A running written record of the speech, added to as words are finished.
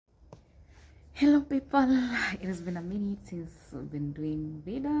Hello people, it has been a minute since we've been doing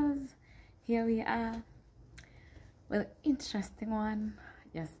videos. Here we are with an interesting one.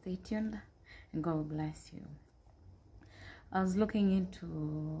 Just stay tuned and God will bless you. I was looking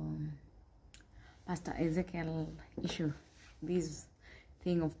into Pastor Ezekiel issue, this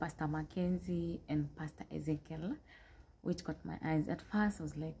thing of Pastor Makenzie and Pastor Ezekiel, which caught my eyes. At first I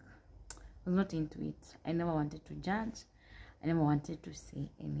was like, I was not into it. I never wanted to judge. I never wanted to say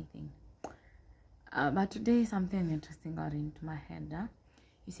anything. But today something interesting got into my head.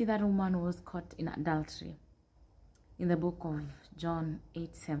 You see, that woman was caught in adultery. In the book of John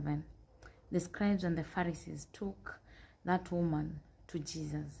 8:7, the scribes and the Pharisees took that woman to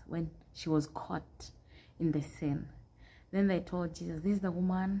Jesus when she was caught in the sin. Then they told Jesus, this is the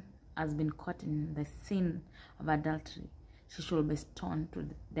woman has been caught in the sin of adultery. She should be stoned to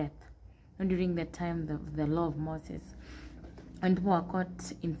death. And during the time of the law of Moses, when people were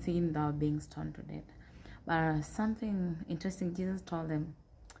caught in sin, they were being stoned to death. But something interesting, Jesus told them,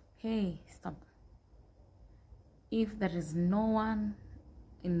 hey, stop. If there is no one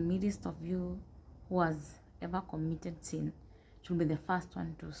in the midst of you who has ever committed sin, should be the first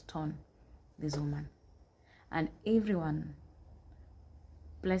one to stone this woman. And everyone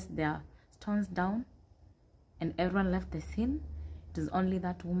placed their stones down and everyone left the sin. It is only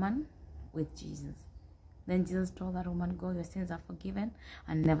that woman with Jesus. Then Jesus told that woman, go, your sins are forgiven,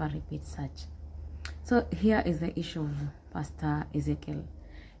 and never repeat such. So here is the issue of Pastor Ezekiel.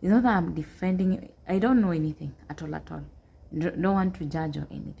 It's not that I'm defending. I don't know anything at all. Don't want to judge or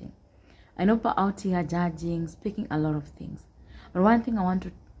anything. I know people out here judging, speaking a lot of things. But one thing I want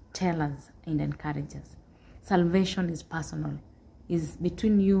to tell us and encourage us, salvation is personal. It's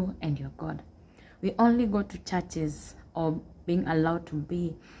between you and your God. We only go to churches or being allowed to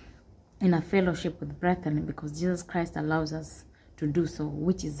be in a fellowship with brethren because Jesus Christ allows us to do so,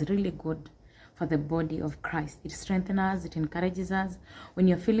 which is really good for the body of Christ. It strengthens us, it encourages us. When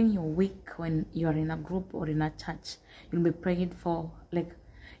you're feeling you're weak, when you're in a group or in a church, you'll be prayed for. Like,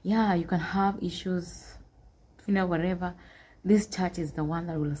 yeah, you can have issues, wherever. This church is the one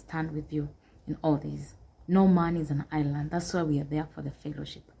that will stand with you in all these. No man is an island. That's why we are there, for the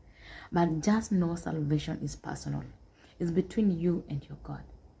fellowship. But just know salvation is personal. It's between you and your God.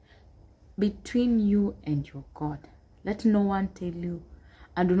 Between you and your God. Let no one tell you.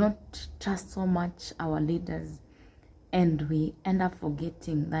 I do not trust so much our leaders, and we end up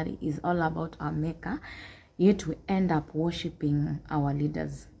forgetting that it is all about our Maker, yet we end up worshiping our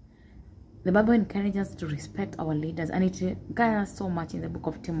leaders. The Bible encourages us to respect our leaders, and it guides us so much in the book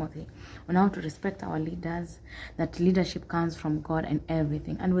of Timothy on how to respect our leaders, that leadership comes from God and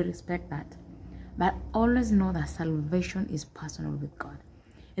everything, and we respect that. But always know that salvation is personal with God.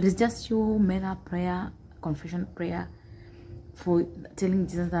 It is just you who made a prayer, confession prayer, for telling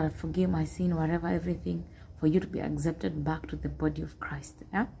Jesus that I forgive my sin, whatever, everything, for you to be accepted back to the body of Christ.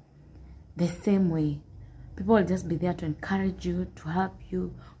 Yeah? The same way, people will just be there to encourage you, to help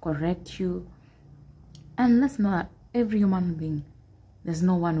you, correct you. And let's know that every human being, there's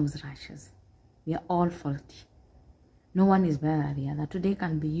no one who's righteous. We are all faulty. No one is better than the other. Today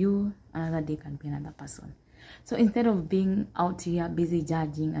can be you, another day can be another person. So instead of being out here busy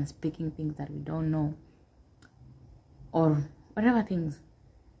judging and speaking things that we don't know, or whatever things,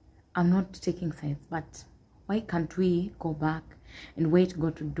 I'm not taking sides, but why can't we go back and wait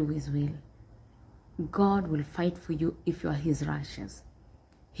God to do his will? God will fight for you if you are his righteous.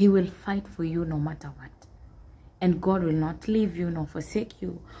 He will fight for you no matter what. And God will not leave you nor forsake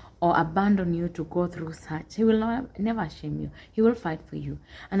you or abandon you to go through such. He will never shame you. He will fight for you.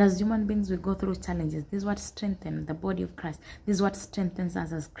 And as human beings, we go through challenges. This is what strengthens the body of Christ. This is what strengthens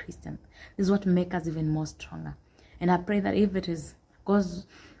us as Christians. This is what makes us even more stronger. And I pray that if it is God's,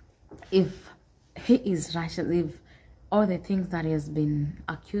 if he is righteous, if all the things that he has been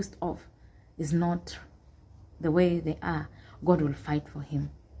accused of is not the way they are, God will fight for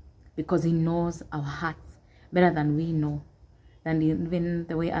him. Because he knows our hearts better than we know, than even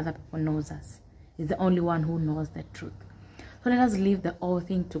the way other people knows us. He's the only one who knows the truth. So let us leave the whole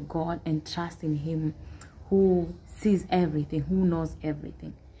thing to God and trust in him who sees everything, who knows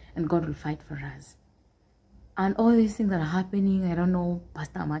everything. And God will fight for us. And all these things that are happening, I don't know,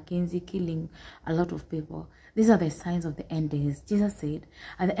 Pastor Makenzie killing a lot of people. These are the signs of the end days. Jesus said,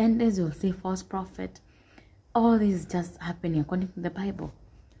 at the end days you'll see false prophet. All this is just happening according to the Bible.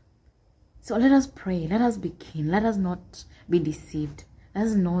 So let us pray. Let us be keen. Let us not be deceived. Let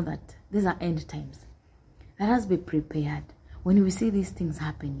us know that these are end times. Let us be prepared. When we see these things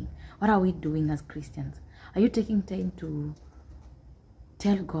happening, what are we doing as Christians? Are you taking time to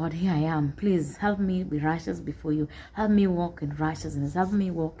tell God, here I am. Please help me be righteous before you. Help me walk in righteousness. Help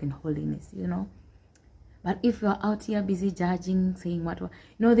me walk in holiness, you know. But if you're out here busy judging, saying what,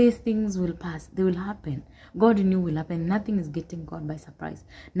 these things will pass. They will happen. God knew will happen. Nothing is getting God by surprise.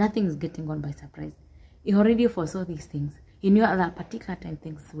 Nothing is getting God by surprise. He already foresaw these things. He knew at that particular time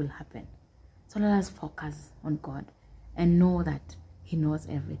things will happen. So let us focus on God and know that He knows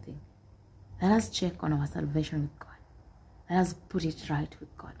everything. Let us check on our salvation with God. Let us put it right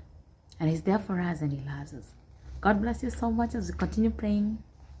with God. And He's there for us and He loves us. God bless you so much as we continue praying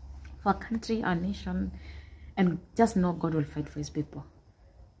for our country, our nation. And just know God will fight for His people.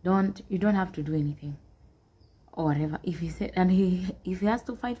 You don't have to do anything or whatever. If He has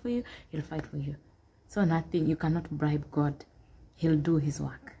to fight for you, He'll fight for you. So nothing, you cannot bribe God. He'll do His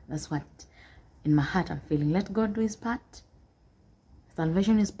work. That's what in my heart I'm feeling. Let God do His part.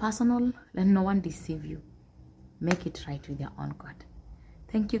 Salvation is personal. Let no one deceive you. Make it right with your own God.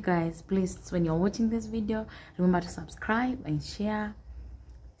 Thank you guys. Please, when you're watching this video, remember to subscribe and share.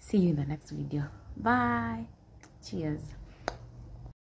 See you in the next video. Bye. Cheers.